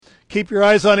keep your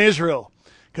eyes on Israel,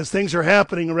 because things are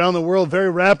happening around the world very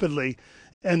rapidly.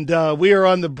 And we are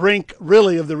on the brink,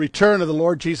 really, of the return of the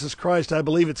Lord Jesus Christ. I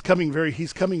believe he's coming very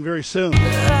soon.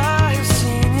 I have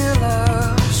seen your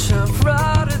love shine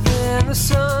brighter than the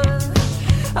sun.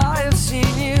 I have seen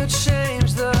you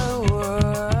change the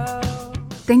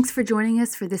world. Thanks for joining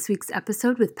us for this week's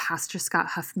episode with Pastor Scott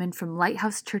Huffman from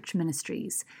Lighthouse Church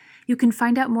Ministries. You can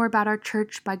find out more about our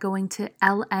church by going to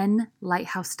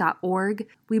lnlighthouse.org.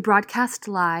 We broadcast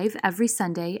live every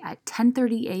Sunday at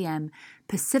 10:30 a.m.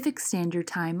 Pacific Standard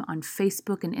Time on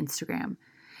Facebook and Instagram.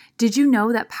 Did you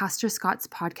know that Pastor Scott's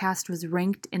podcast was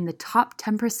ranked in the top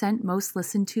 10% most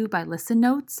listened to by Listen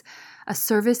Notes, a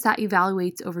service that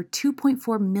evaluates over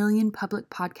 2.4 million public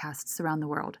podcasts around the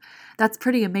world? That's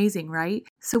pretty amazing, right?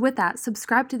 So with that,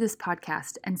 subscribe to this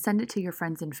podcast and send it to your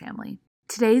friends and family.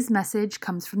 Today's message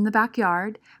comes from the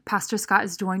backyard. Pastor Scott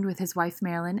is joined with his wife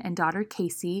Marilyn and daughter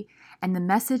Casey, and the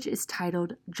message is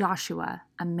titled Joshua,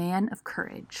 a Man of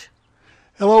Courage.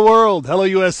 Hello world, hello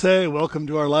USA, welcome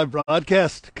to our live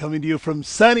broadcast, coming to you from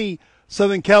sunny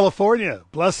Southern California.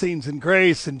 Blessings and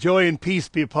grace and joy and peace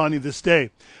be upon you this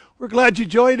day. We're glad you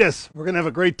joined us. We're going to have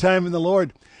a great time in the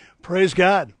Lord. Praise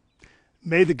God.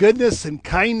 May the goodness and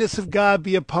kindness of God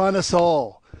be upon us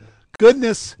all.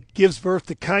 Goodness gives birth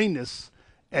to kindness,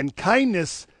 and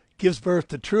kindness gives birth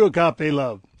to true agape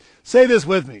love. Say this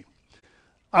with me.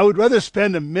 I would rather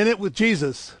spend a minute with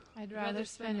Jesus I'd rather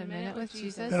spend a minute with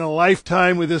Jesus than a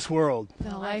lifetime with this world.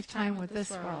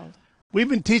 We've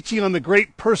been teaching on the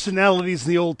great personalities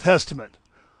in the Old Testament,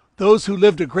 those who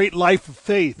lived a great life of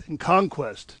faith and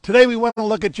conquest. Today we want to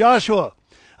look at Joshua,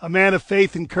 a man of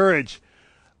faith and courage.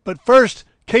 But first,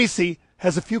 Casey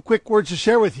has a few quick words to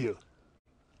share with you.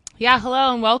 Yeah,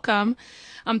 hello and welcome.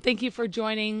 Thank you for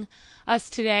joining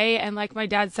us today. And like my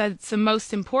dad said, it's the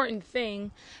most important thing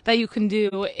that you can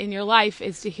do in your life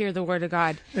is to hear the Word of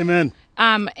God. Amen.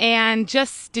 And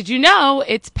just, did you know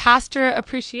it's Pastor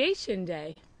Appreciation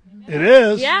Day? It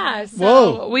is? Yeah. So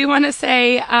Whoa. we want to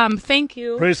say thank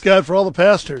you. Praise God for all the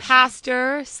pastors.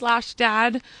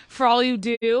 Pastor/dad for all you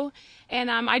do. And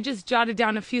I just jotted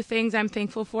down a few things I'm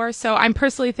thankful for. So I'm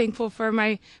personally thankful for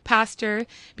my pastor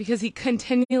because he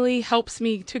continually helps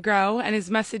me to grow and his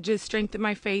messages strengthen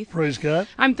my faith. Praise God.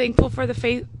 I'm thankful for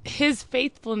his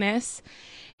faithfulness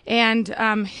and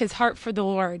his heart for the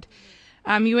Lord.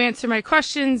 You answer my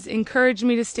questions, encourage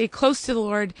me to stay close to the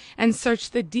Lord and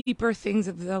search the deeper things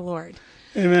of the Lord.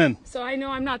 Amen. So I know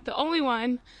I'm not the only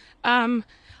one. I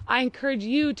encourage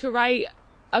you to write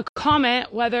a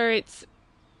comment, whether it's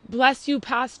bless you,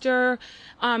 Pastor,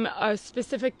 a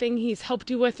specific thing he's helped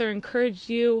you with or encouraged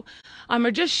you,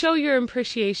 or just show your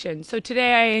appreciation. So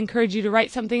today I encourage you to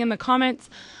write something in the comments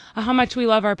how much we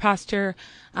love our pastor,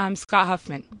 Scott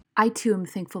Huffman. I too am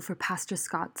thankful for Pastor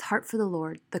Scott's heart for the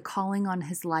Lord, the calling on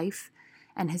his life,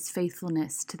 and his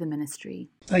faithfulness to the ministry.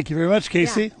 Thank you very much,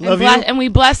 Casey. Yeah. Love you. And we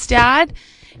bless Dad,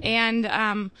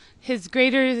 and his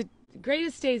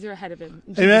greatest days are ahead of him.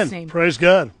 In Amen. Jesus' name. Praise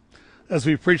God. As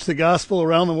we preach the gospel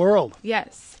around the world.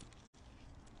 Yes.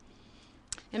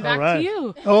 And All back right. to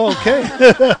you. Oh, okay.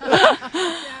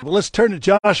 Well, let's turn to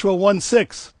Joshua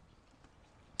 1:6.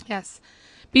 Yes.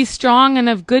 Be strong and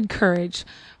of good courage,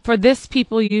 for this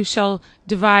people you shall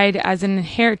divide as an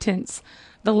inheritance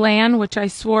the land which I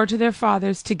swore to their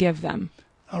fathers to give them.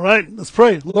 All right, let's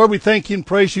pray. Lord, we thank you and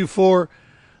praise you for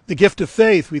the gift of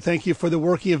faith. We thank you for the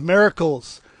working of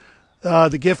miracles,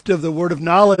 the gift of the word of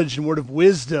knowledge and word of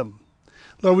wisdom.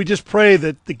 Lord, we just pray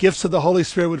that the gifts of the Holy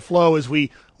Spirit would flow as we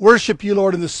worship you,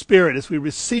 Lord, in the Spirit, as we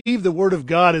receive the word of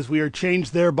God, as we are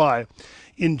changed thereby.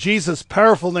 In Jesus'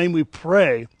 powerful name we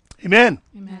pray. Amen.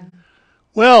 Amen.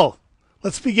 Well,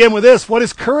 let's begin with this. What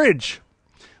is courage?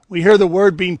 We hear the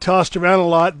word being tossed around a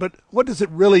lot, but what does it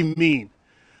really mean?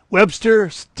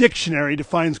 Webster's dictionary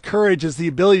defines courage as the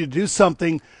ability to do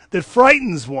something that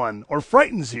frightens one or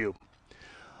frightens you.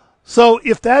 So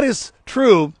if that is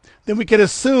true, then we can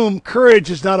assume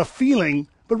courage is not a feeling,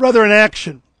 but rather an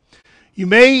action. You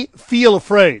may feel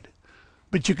afraid,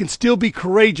 but you can still be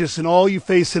courageous in all you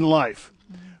face in life.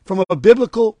 From a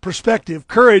biblical perspective,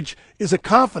 courage is a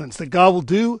confidence that God will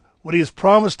do what he has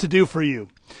promised to do for you.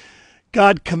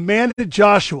 God commanded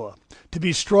Joshua to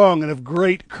be strong and of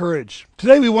great courage.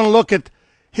 Today we want to look at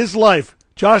his life,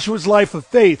 Joshua's life of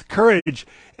faith, courage,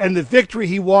 and the victory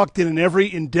he walked in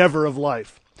every endeavor of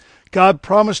life. God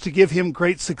promised to give him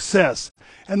great success,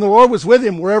 and the Lord was with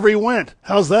him wherever he went.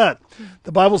 How's that?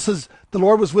 The Bible says the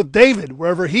Lord was with David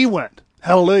wherever he went.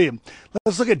 Hallelujah.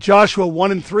 Let's look at Joshua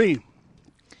 1:3.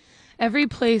 Every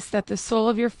place that the sole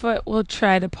of your foot will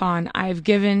tread upon, I have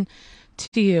given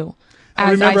to you. I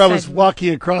remember I was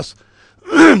walking across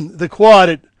the quad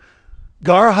at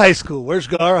Gar High School. Where's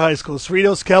Gar High School?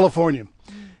 Cerritos, California,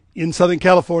 in Southern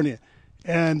California.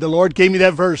 And the Lord gave me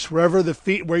that verse, wherever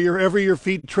your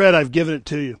feet tread, I've given it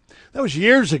to you. That was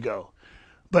years ago.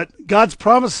 But God's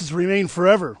promises remain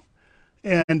forever.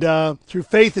 And through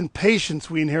faith and patience,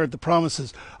 we inherit the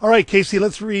promises. All right, Casey,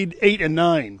 let's read 8 and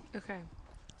 9. Okay.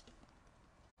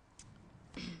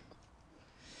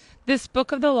 This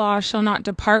book of the law shall not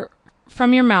depart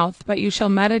from your mouth, but you shall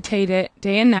meditate it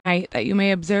day and night, that you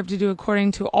may observe to do according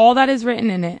to all that is written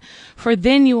in it. For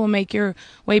then you will make your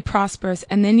way prosperous,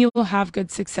 and then you will have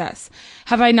good success.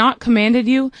 Have I not commanded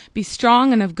you? Be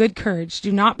strong and of good courage.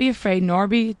 Do not be afraid, nor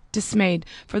be dismayed,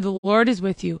 for the Lord is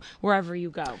with you wherever you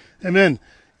go. Amen.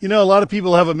 You know, a lot of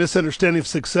people have a misunderstanding of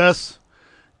success,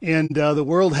 and the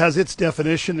world has its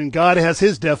definition, and God has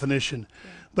his definition.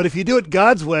 But if you do it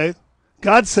God's way,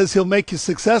 God says he'll make you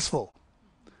successful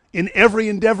in every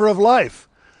endeavor of life.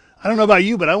 I don't know about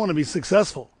you, but I want to be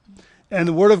successful. And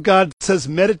the Word of God says,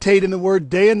 meditate in the Word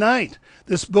day and night.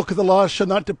 This book of the law shall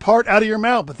not depart out of your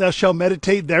mouth, but thou shalt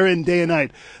meditate therein day and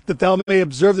night, that thou may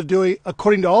observe to do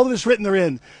according to all that is written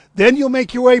therein. Then you'll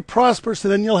make your way prosperous,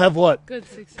 and then you'll have what? Good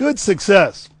success. Good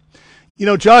success. You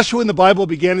know, Joshua in the Bible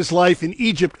began his life in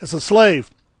Egypt as a slave.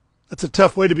 That's a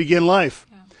tough way to begin life.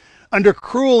 Yeah. Under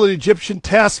cruel Egyptian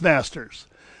taskmasters.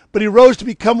 But he rose to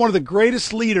become one of the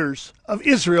greatest leaders of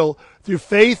Israel through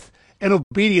faith and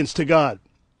obedience to God.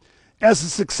 As a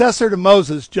successor to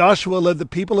Moses, Joshua led the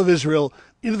people of Israel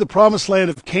into the promised land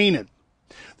of Canaan.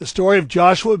 The story of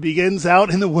Joshua begins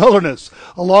out in the wilderness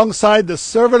alongside the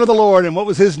servant of the Lord. And what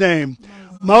was his name?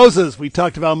 Moses. We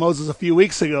talked about Moses a few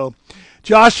weeks ago.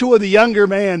 Joshua, the younger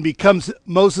man, becomes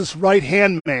Moses'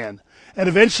 right-hand man, and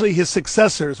eventually his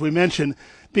successor, as we mentioned,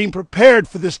 being prepared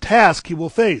for this task he will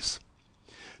face.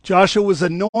 Joshua was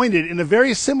anointed in a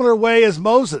very similar way as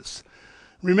Moses.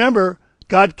 Remember,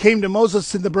 God came to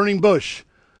Moses in the burning bush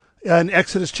in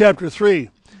Exodus chapter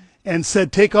 3 and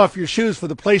said, take off your shoes, for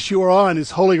the place you are on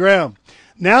is holy ground.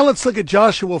 Now let's look at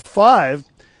Joshua 5,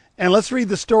 and let's read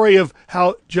the story of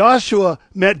how Joshua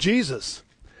met Jesus.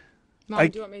 Mom,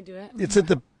 do you want me to do it? It's at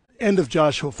the end of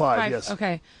Joshua 5, yes.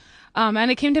 Okay.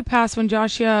 And it came to pass when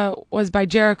Joshua was by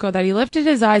Jericho that he lifted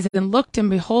his eyes and looked, and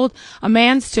behold, a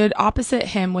man stood opposite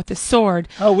him with a sword.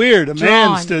 How weird. A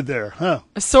man stood there, huh?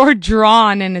 A sword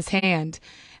drawn in his hand.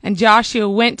 And Joshua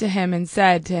went to him and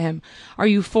said to him, are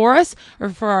you for us or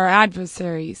for our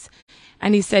adversaries?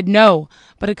 And he said, no,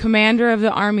 but a commander of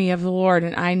the army of the Lord,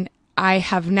 and I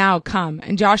have now come.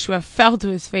 And Joshua fell to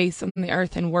his face on the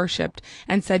earth and worshipped,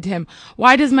 and said to him,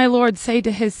 what does my Lord say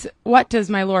to his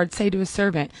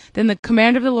servant? Then the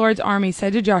commander of the Lord's army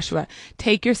said to Joshua,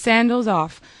 take your sandals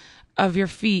off of your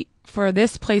feet, for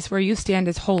this place where you stand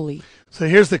is holy. So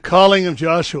here's the calling of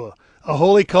Joshua, a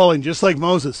holy calling, just like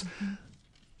Moses.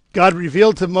 God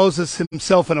revealed to Moses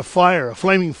himself in a fire, a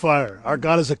flaming fire. Our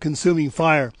God is a consuming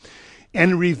fire.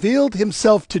 And revealed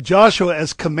himself to Joshua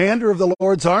as commander of the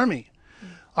Lord's army.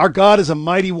 Our God is a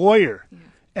mighty warrior.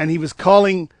 And he was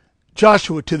calling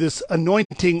Joshua to this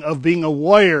anointing of being a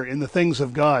warrior in the things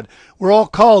of God. We're all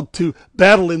called to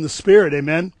battle in the Spirit,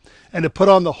 amen, and to put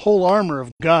on the whole armor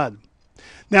of God.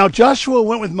 Now Joshua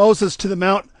went with Moses to the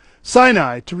Mount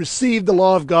Sinai to receive the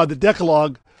law of God, the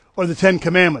Decalogue, or the Ten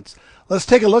Commandments. Let's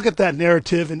take a look at that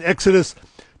narrative in Exodus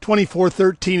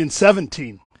 24:13 and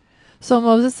 17. So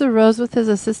Moses arose with his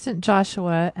assistant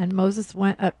Joshua, and Moses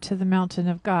went up to the mountain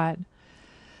of God.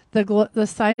 The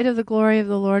sight of the glory of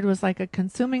the Lord was like a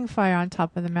consuming fire on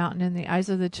top of the mountain in the eyes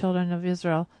of the children of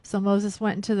Israel. So Moses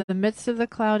went into the midst of the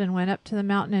cloud and went up to the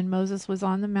mountain, and Moses was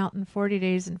on the mountain 40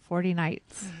 days and 40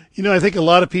 nights. You know, I think a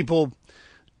lot of people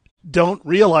don't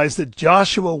realize that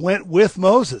Joshua went with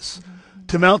Moses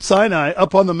to Mount Sinai,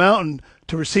 up on the mountain,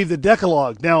 to receive the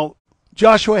Decalogue. Now,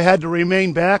 Joshua had to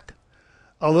remain back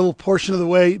a little portion of the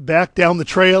way back down the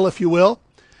trail, if you will.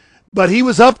 But he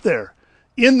was up there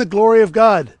in the glory of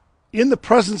God, in the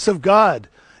presence of God,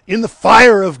 in the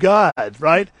fire of God,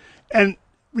 right? And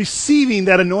receiving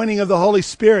that anointing of the Holy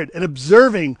Spirit and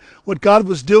observing what God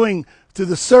was doing through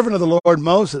the servant of the Lord,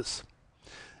 Moses.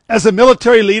 As a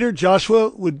military leader, Joshua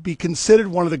would be considered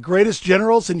one of the greatest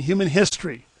generals in human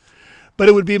history. But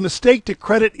it would be a mistake to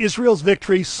credit Israel's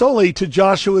victory solely to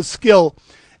Joshua's skill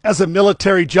as a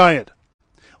military giant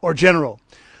or general.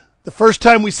 The first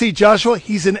time we see Joshua,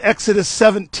 he's in Exodus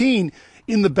 17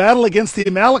 in the battle against the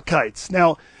Amalekites.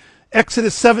 Now,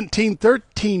 Exodus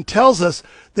 17:13 tells us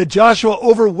that Joshua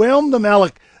overwhelmed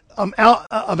the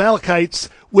Amalekites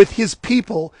with his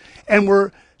people, and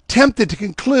were tempted to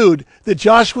conclude that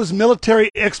Joshua's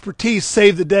military expertise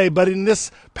saved the day. But in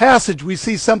this passage, we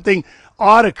see something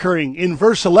odd occurring. In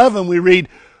verse 11, we read,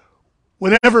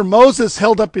 Whenever Moses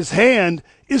held up his hand,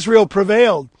 Israel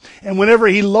prevailed. And whenever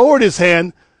he lowered his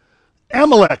hand,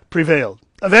 Amalek prevailed.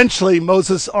 Eventually,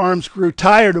 Moses' arms grew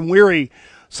tired and weary,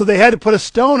 so they had to put a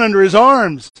stone under his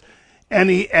arms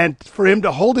and for him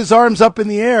to hold his arms up in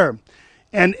the air.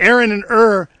 And Aaron and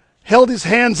Hur held his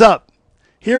hands up.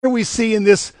 Here we see in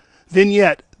this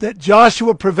vignette that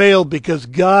Joshua prevailed because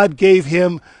God gave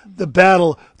him the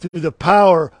battle through the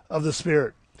power of the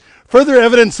Spirit. Further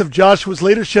evidence of Joshua's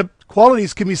leadership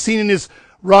qualities can be seen in his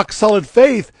rock-solid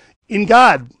faith in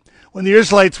God. When the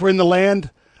Israelites were in the land,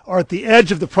 or at the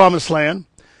edge of the promised land,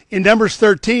 in Numbers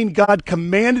 13, God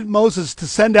commanded Moses to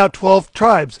send out 12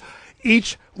 tribes,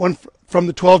 each one from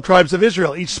the 12 tribes of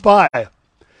Israel, each spy.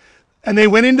 And they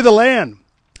went into the land,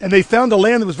 and they found a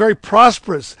land that was very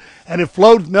prosperous, and it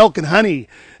flowed with milk and honey,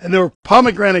 and there were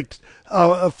pomegranate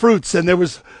fruits, and there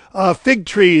was fig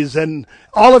trees and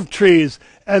olive trees,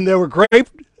 and there were grape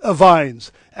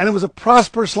vines, and it was a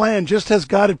prosperous land, just as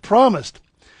God had promised.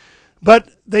 But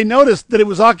they noticed that it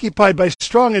was occupied by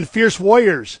strong and fierce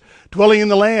warriors dwelling in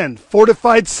the land,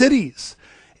 fortified cities,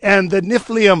 and the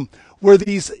Nephilim were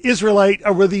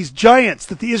these giants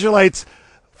that the Israelites,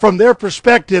 from their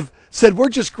perspective, said we're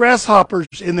just grasshoppers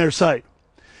in their sight.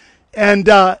 And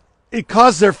it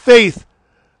caused their faith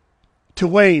to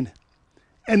wane,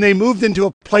 and they moved into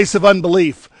a place of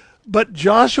unbelief. But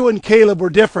Joshua and Caleb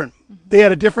were different. They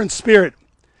had a different spirit,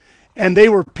 and they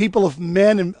were people of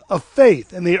men of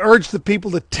faith, and they urged the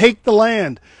people to take the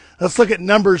land. Let's look at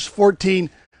Numbers 14,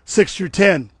 6 through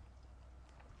 10.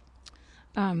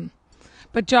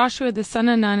 But Joshua the son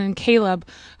of Nun and Caleb,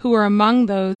 who were among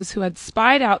those who had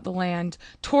spied out the land,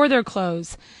 tore their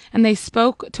clothes, and they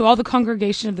spoke to all the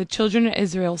congregation of the children of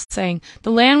Israel, saying,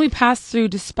 The land we passed through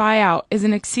to spy out is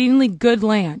an exceedingly good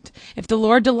land. If the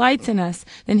Lord delights in us,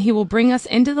 then he will bring us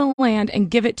into the land and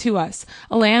give it to us,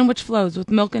 a land which flows with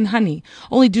milk and honey.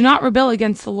 Only do not rebel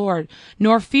against the Lord,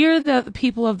 nor fear the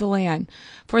people of the land,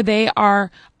 for they are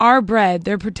our bread.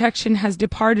 Their protection has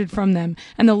departed from them,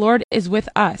 and the Lord is with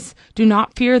us. Do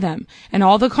not fear them. And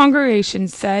all the congregation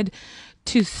said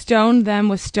to stone them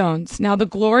with stones. Now the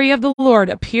glory of the Lord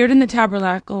appeared in the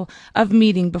tabernacle of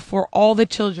meeting before all the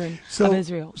children of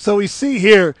Israel. So we see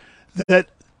here that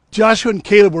Joshua and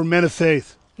Caleb were men of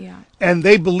faith. Yeah. And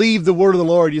they believed the word of the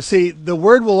Lord. You see, the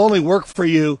word will only work for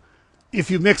you if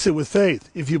you mix it with faith,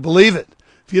 if you believe it.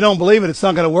 If you don't believe it, it's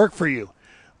not going to work for you.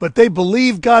 But they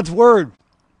believed God's word,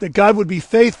 that God would be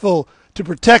faithful to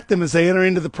protect them as they enter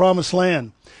into the promised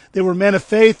land. They were men of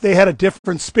faith. They had a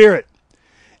different spirit.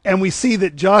 And we see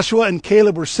that Joshua and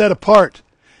Caleb were set apart.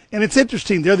 And it's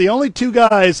interesting. They're the only two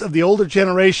guys of the older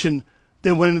generation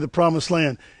that went into the promised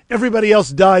land. Everybody else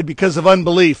died because of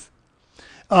unbelief.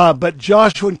 But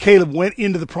Joshua and Caleb went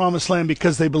into the promised land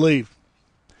because they believed.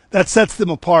 That sets them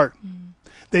apart.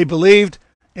 They believed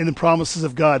in the promises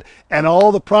of God. And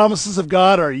all the promises of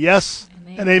God are yes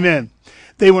and amen.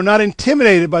 They were not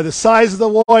intimidated by the size of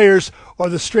the warriors or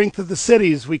the strength of the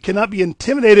cities. We cannot be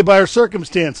intimidated by our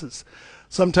circumstances.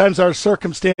 Sometimes our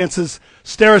circumstances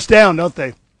stare us down, don't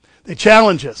they? They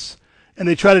challenge us and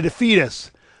they try to defeat us.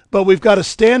 But we've got to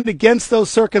stand against those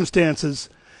circumstances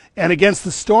and against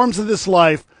the storms of this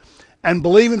life and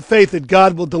believe in faith that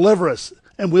God will deliver us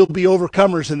and we'll be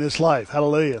overcomers in this life.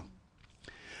 Hallelujah.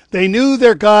 They knew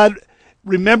their God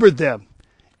remembered them,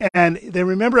 and they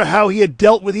remember how he had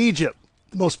dealt with Egypt,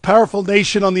 the most powerful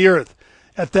nation on the earth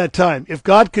at that time. If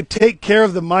God could take care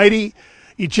of the mighty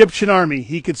Egyptian army,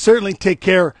 he could certainly take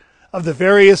care of the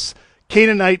various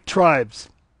Canaanite tribes.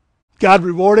 God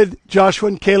rewarded Joshua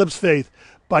and Caleb's faith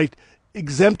by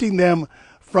exempting them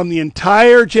from the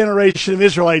entire generation of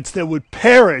Israelites that would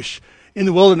perish in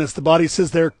the wilderness. The Bible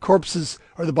says their corpses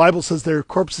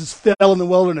fell in the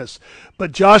wilderness.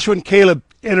 But Joshua and Caleb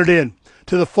entered in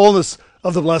to the fullness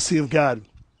of the blessing of God.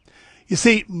 You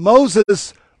see,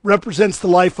 Moses represents the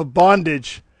life of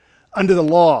bondage under the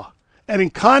law. And in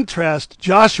contrast,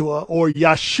 Joshua, or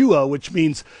Yeshua, which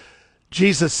means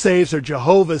Jesus saves or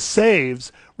Jehovah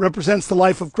saves, represents the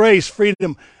life of grace,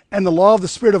 freedom, and the law of the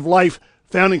Spirit of life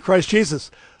found in Christ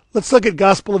Jesus. Let's look at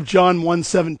Gospel of John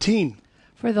 1:17.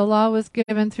 For the law was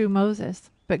given through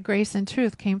Moses, but grace and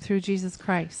truth came through Jesus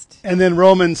Christ. And then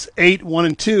Romans 8:1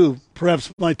 and 2,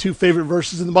 perhaps my two favorite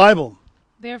verses in the Bible.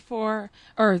 There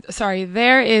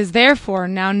is therefore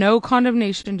now no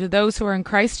condemnation to those who are in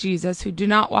Christ Jesus, who do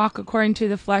not walk according to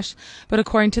the flesh, but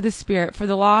according to the Spirit. For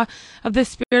the law of the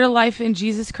Spirit of life in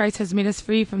Jesus Christ has made us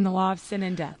free from the law of sin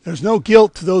and death. There's no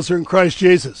guilt to those who are in Christ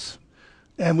Jesus.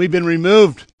 And we've been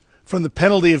removed from the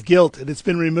penalty of guilt, and it's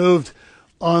been removed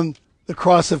on the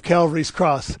cross of Calvary's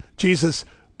cross. Jesus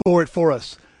bore it for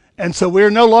us. And so we're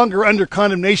no longer under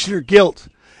condemnation or guilt.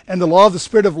 And the law of the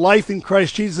Spirit of life in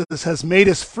Christ Jesus has made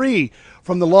us free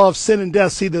from the law of sin and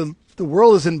death. See, the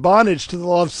world is in bondage to the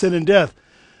law of sin and death.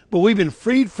 But we've been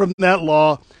freed from that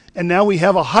law, and now we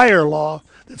have a higher law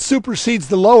that supersedes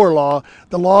the lower law,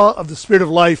 the law of the Spirit of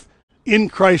life in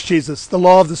Christ Jesus, the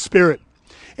law of the Spirit.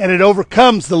 And it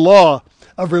overcomes the law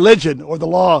of religion or the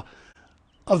law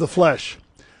of the flesh.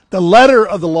 The letter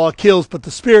of the law kills, but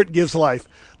the Spirit gives life.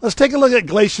 Let's take a look at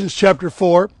Galatians chapter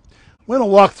 4. We're going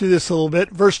to walk through this a little bit.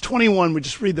 Verse 21, we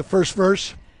just read the first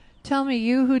verse. Tell me,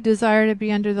 you who desire to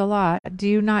be under the law, do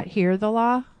you not hear the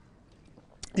law?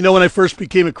 You know, when I first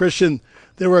became a Christian,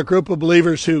 there were a group of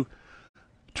believers who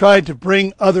tried to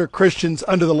bring other Christians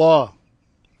under the law.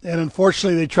 And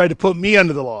unfortunately, they tried to put me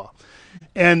under the law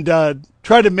and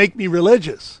tried to make me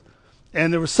religious.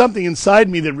 And there was something inside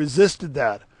me that resisted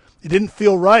that. It didn't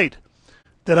feel right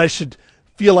that I should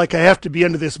feel like I have to be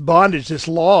under this bondage, this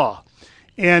law.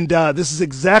 And this is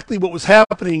exactly what was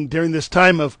happening during this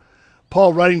time of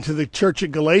Paul writing to the church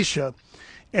at Galatia.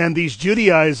 And these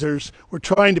Judaizers were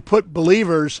trying to put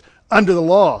believers under the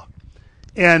law.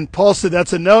 And Paul said,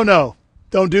 that's a no-no.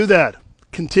 Don't do that.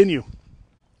 Continue.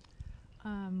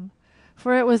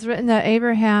 For it was written that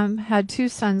Abraham had two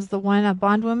sons, the one a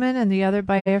bondwoman and the other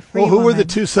by a free Well, who woman. were the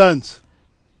two sons?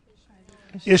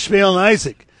 Ishmael and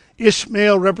Isaac.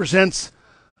 Ishmael represents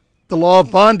the law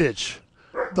of bondage,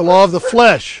 the law of the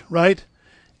flesh, right?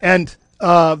 And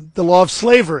the law of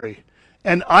slavery.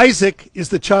 And Isaac is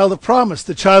the child of promise,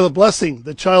 the child of blessing,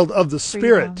 the child of the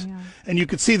Spirit. Freedom, yeah. And you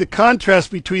could see the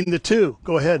contrast between the two.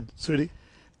 Go ahead, sweetie.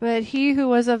 But he who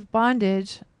was of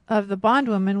bondage of the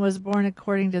bondwoman was born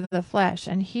according to the flesh,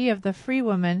 and he of the free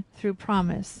woman through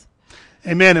promise.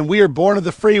 Amen. And we are born of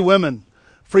the free woman,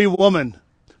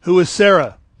 who is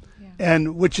Sarah,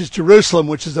 and which is Jerusalem,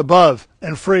 which is above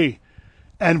and free.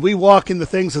 And we walk in the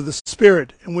things of the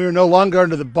Spirit, and we are no longer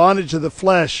under the bondage of the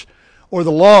flesh or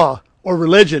the law or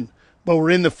religion, but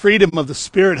we're in the freedom of the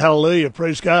Spirit. Hallelujah.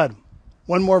 Praise God.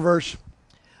 One more verse.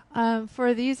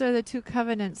 For these are the two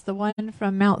covenants, the one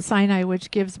from Mount Sinai,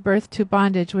 which gives birth to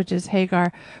bondage, which is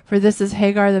Hagar. For this is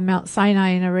Hagar, the Mount Sinai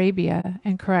in Arabia,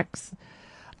 and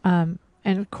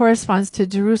corresponds to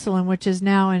Jerusalem, which is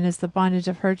now and is the bondage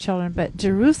of her children. But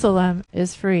Jerusalem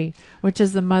is free, which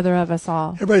is the mother of us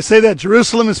all. Everybody say that.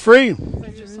 Jerusalem is free.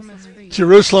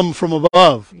 Jerusalem from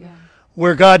above,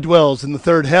 where God dwells in the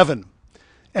third heaven.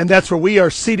 And that's where we are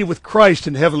seated with Christ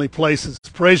in heavenly places.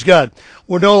 Praise God.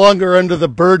 We're no longer under the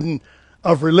burden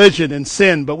of religion and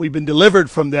sin, but we've been delivered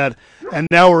from that. And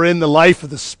now we're in the life of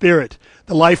the Spirit,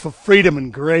 the life of freedom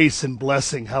and grace and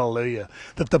blessing. Hallelujah.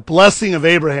 That the blessing of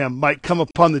Abraham might come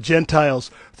upon the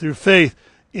Gentiles through faith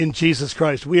in Jesus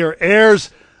Christ. We are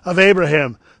heirs of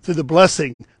Abraham through the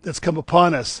blessing that's come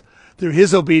upon us through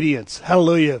his obedience.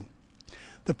 Hallelujah.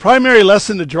 The primary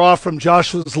lesson to draw from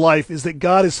Joshua's life is that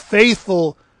God is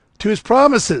faithful to his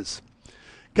promises.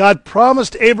 God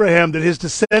promised Abraham that his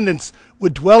descendants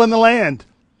would dwell in the land.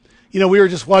 You know, we were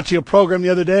just watching a program the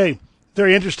other day.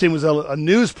 Very interesting. It was a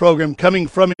news program coming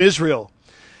from Israel,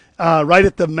 right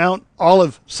at the Mount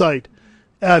Olive site.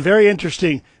 Very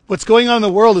interesting. What's going on in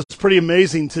the world is pretty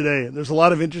amazing today. There's a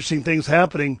lot of interesting things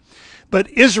happening. But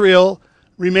Israel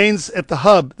remains at the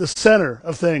hub, the center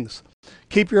of things.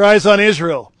 Keep your eyes on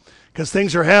Israel, because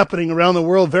things are happening around the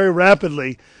world very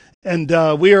rapidly. And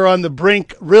we are on the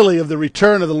brink, really, of the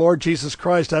return of the Lord Jesus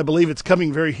Christ. I believe he's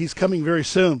coming very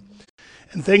soon.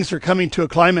 And things are coming to a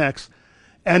climax.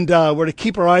 And we're to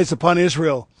keep our eyes upon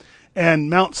Israel. And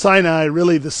Mount Sinai,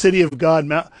 really the city of God,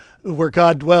 where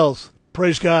God dwells.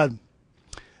 Praise God.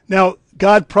 Now,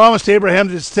 God promised Abraham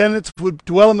that his descendants would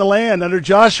dwell in the land. Under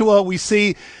Joshua, we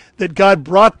see that God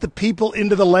brought the people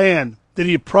into the land that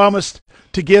he had promised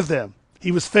to give them.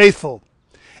 He was faithful.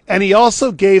 And he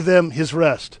also gave them his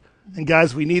rest. And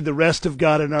guys, we need the rest of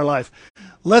God in our life.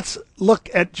 Let's look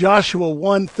at Joshua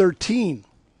 1:13.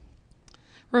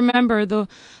 Remember the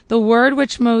word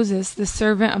which Moses, the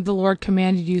servant of the Lord,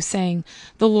 commanded you, saying,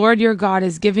 the Lord your God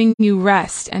is giving you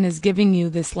rest and is giving you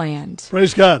this land.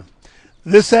 Praise God.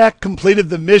 This act completed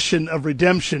the mission of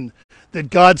redemption that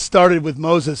God started with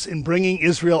Moses in bringing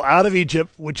Israel out of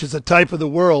Egypt, which is a type of the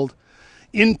world,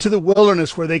 into the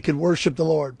wilderness where they could worship the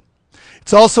Lord.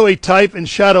 It's also a type and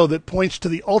shadow that points to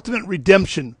the ultimate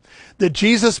redemption that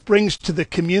Jesus brings to the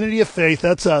community of faith.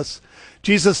 That's us.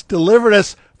 Jesus delivered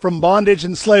us from bondage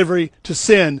and slavery to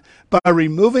sin by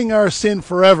removing our sin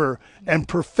forever and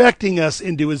perfecting us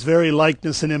into his very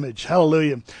likeness and image.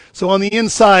 Hallelujah. So on the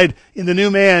inside, in the new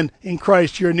man, in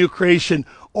Christ, you're a new creation.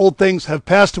 Old things have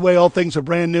passed away. All things are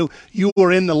brand new. You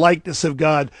are in the likeness of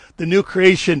God. The new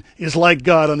creation is like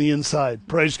God on the inside.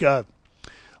 Praise God.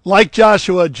 Like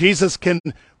Joshua, Jesus can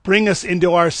bring us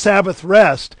into our Sabbath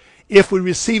rest if we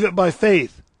receive it by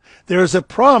faith. There is a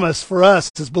promise for us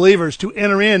as believers to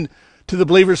enter in to the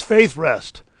believer's faith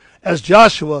rest, as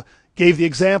Joshua gave the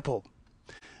example.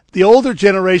 The older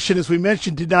generation, as we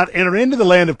mentioned, did not enter into the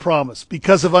land of promise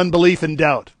because of unbelief and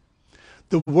doubt.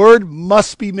 The word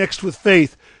must be mixed with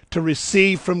faith to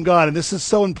receive from God. And this is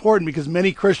so important because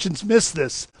many Christians miss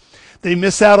this. They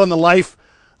miss out on the life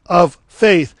of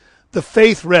faith, the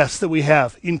faith rest that we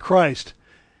have in Christ.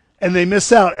 And they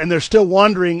miss out, and they're still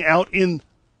wandering out in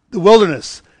the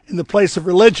wilderness, in the place of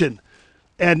religion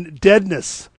and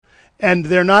deadness. And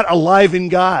they're not alive in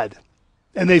God.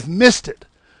 And they've missed it.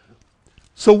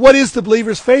 So what is the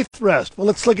believer's faith rest? Well,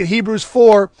 let's look at Hebrews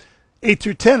 4, 8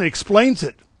 through 10. It explains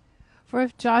it. For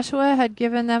if Joshua had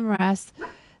given them rest,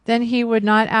 then he would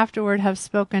not afterward have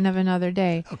spoken of another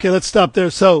day. Okay, let's stop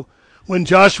there. So when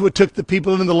Joshua took the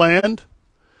people into the land,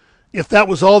 if that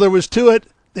was all there was to it,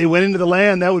 they went into the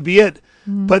land, that would be it.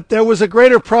 But there was a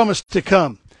greater promise to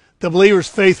come, the believer's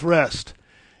faith rest.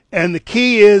 And the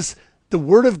key is the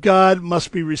Word of God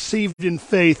must be received in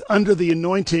faith under the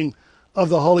anointing of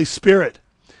the Holy Spirit.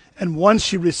 And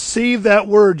once you receive that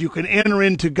Word, you can enter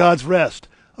into God's rest.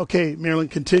 Okay, Marilyn,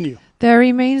 continue. There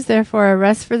remains therefore a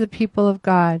rest for the people of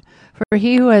God. For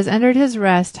he who has entered his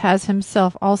rest has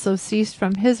himself also ceased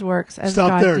from his works as Stop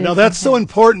God there. did Now from that's so his.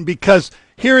 important because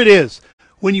here it is.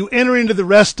 When you enter into the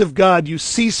rest of God, you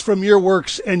cease from your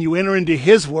works and you enter into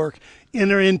His work,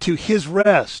 enter into His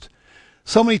rest.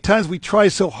 So many times we try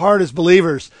so hard as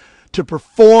believers to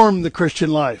perform the Christian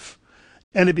life,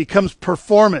 and it becomes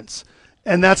performance,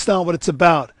 and that's not what it's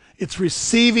about. It's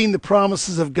receiving the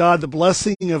promises of God, the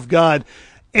blessing of God,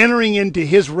 entering into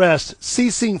His rest,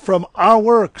 ceasing from our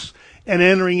works, and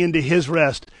entering into His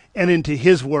rest and into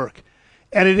His work.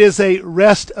 And it is a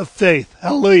rest of faith.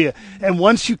 Hallelujah. And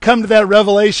once you come to that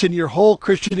revelation, your whole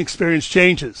Christian experience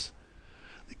changes.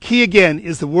 The key again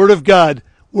is the Word of God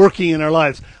working in our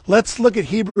lives. Let's look at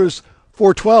Hebrews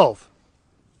 4:12.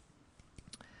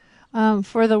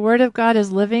 For the word of God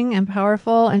is living and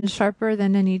powerful and sharper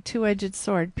than any two-edged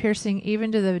sword, piercing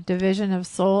even to the division of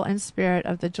soul and spirit,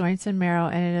 of the joints and marrow,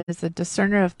 and it is a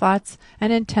discerner of thoughts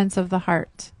and intents of the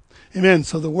heart. Amen.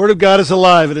 So the Word of God is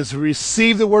alive. And as we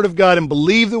receive the Word of God and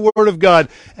believe the Word of God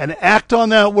and act on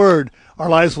that Word, our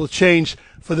lives will change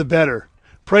for the better.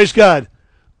 Praise God.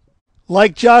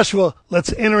 Like Joshua,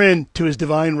 let's enter into His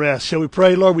divine rest. Shall we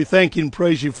pray? Lord, we thank You and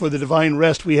praise You for the divine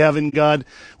rest we have in God.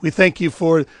 We thank You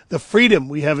for the freedom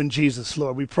we have in Jesus,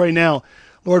 Lord. We pray now,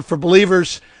 Lord, for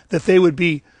believers that they would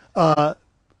be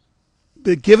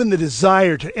given the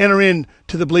desire to enter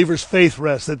into the believer's faith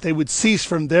rest, that they would cease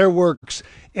from their works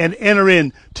and enter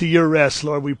into Your rest,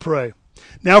 Lord, we pray.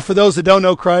 Now for those that don't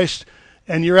know Christ,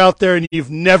 and you're out there and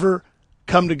you've never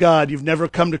come to God, you've never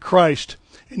come to Christ,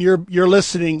 and you're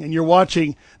listening and you're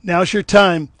watching, now's your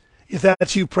time. If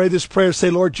that's you, pray this prayer. Say,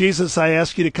 Lord Jesus, I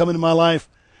ask You to come into my life.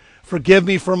 Forgive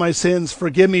me for my sins.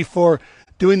 Forgive me for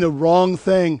doing the wrong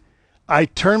thing. I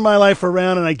turn my life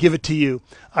around and I give it to You.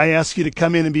 I ask You to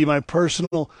come in and be my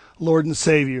personal Lord and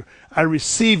Savior. I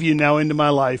receive You now into my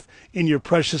life. In Your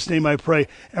precious name I pray.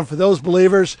 And for those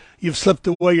believers, you've slipped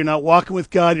away. You're not walking with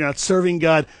God. You're not serving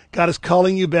God. God is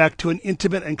calling you back to an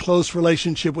intimate and close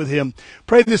relationship with Him.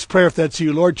 Pray this prayer if that's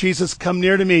you. Lord Jesus, come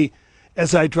near to me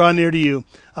as I draw near to You.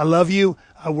 I love You.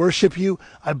 I worship You.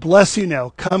 I bless You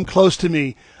now. Come close to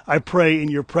me. I pray in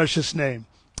Your precious name.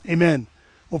 Amen.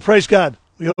 Well, praise God.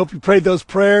 We hope you prayed those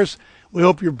prayers. We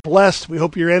hope you're blessed. We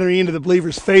hope you're entering into the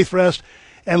believer's faith rest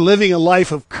and living a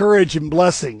life of courage and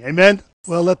blessing. Amen?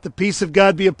 Well, let the peace of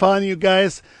God be upon you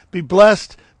guys. Be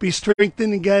blessed. Be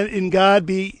strengthened in God.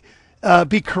 Be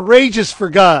courageous for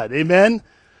God. Amen?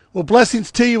 Well,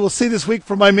 blessings to you. We'll see you this week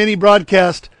for my mini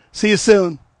broadcast. See you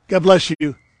soon. God bless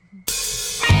you.